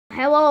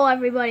Hello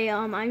everybody,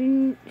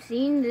 I'm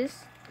seeing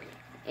this,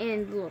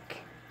 and look,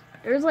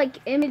 there's like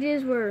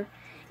images where,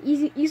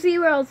 you see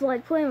where I was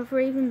like playing with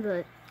Raven,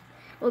 but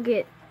look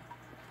at,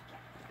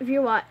 if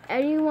you're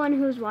anyone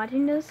who's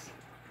watching this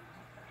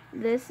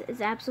is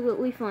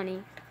absolutely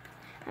funny,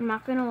 I'm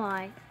not gonna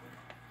lie.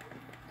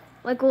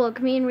 Like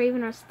look, me and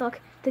Raven are stuck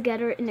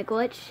together in a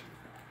glitch,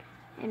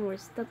 and we're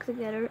stuck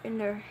together in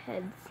their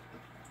heads.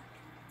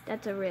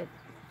 That's a rip.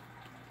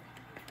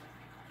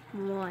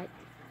 What?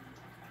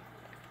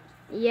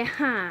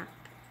 Yeah.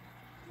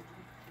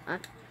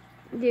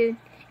 Dude,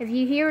 if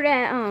you hear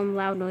that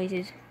loud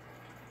noises,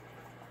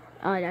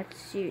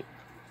 that's it.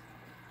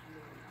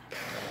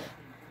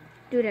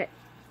 Dude,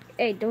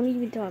 hey, don't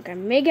even talk.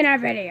 I'm making our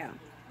video.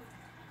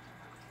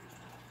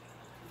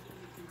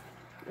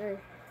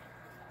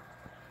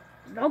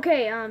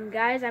 Okay,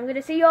 guys, I'm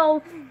gonna see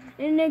y'all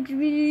in the next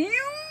video.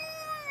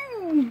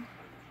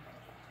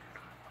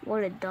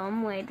 What a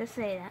dumb way to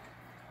say that.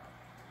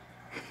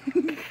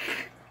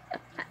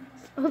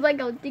 I was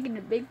like I was taking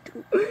a big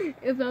poo.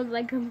 If I was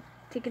like I'm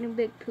taking a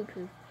big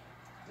poo-poo.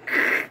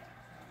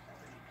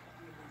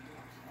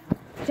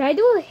 Should I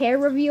do a hair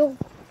reveal?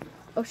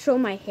 Or show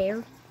my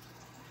hair?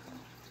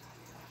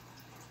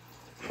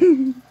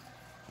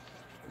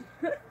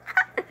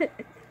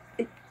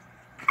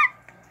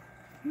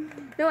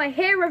 No, a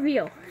hair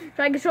reveal.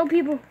 So I can show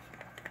people.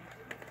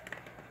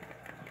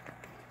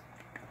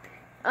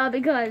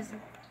 Because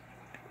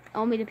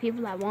only the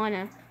people that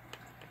wanna.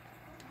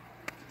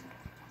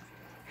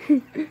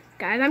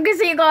 Guys, I'm gonna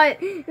see you guys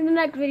in the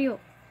next video.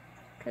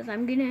 Cause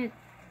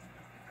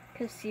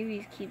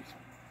series keeps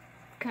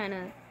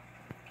kinda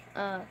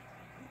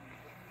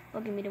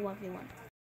looking me to 1v1.